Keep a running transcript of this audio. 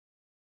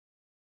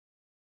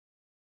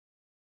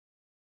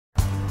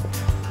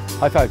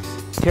Hi folks,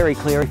 Terry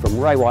Cleary from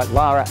Ray White,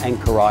 Lara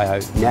and Corio.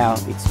 Now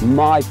it's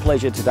my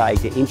pleasure today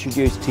to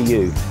introduce to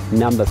you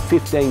number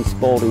 15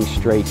 Spalding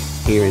Street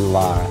here in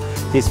Lara.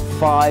 This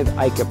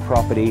 5-acre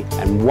property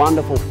and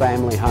wonderful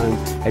family home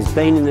has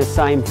been in the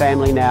same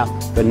family now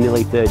for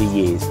nearly 30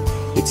 years.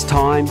 It's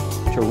time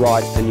to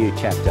write a new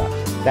chapter.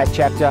 That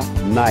chapter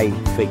may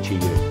feature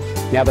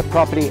you. Now the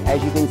property,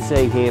 as you can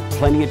see here,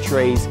 plenty of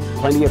trees,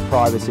 plenty of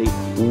privacy,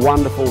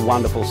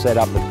 wonderful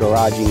setup with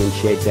garaging and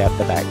sheds out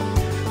the back.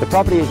 The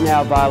property is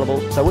now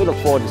available, so we look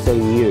forward to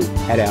seeing you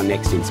at our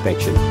next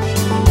inspection.